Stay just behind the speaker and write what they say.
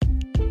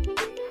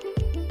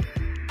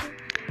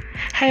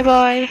Hey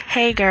boy,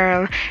 hey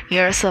girl,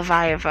 you're a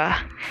survivor.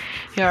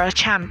 You're a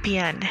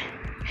champion.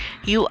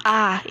 You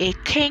are a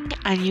king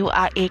and you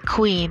are a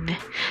queen.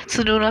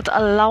 So do not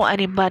allow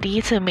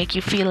anybody to make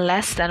you feel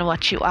less than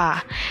what you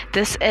are.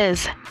 This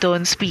is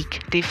Don't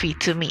Speak Defeat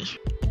to Me.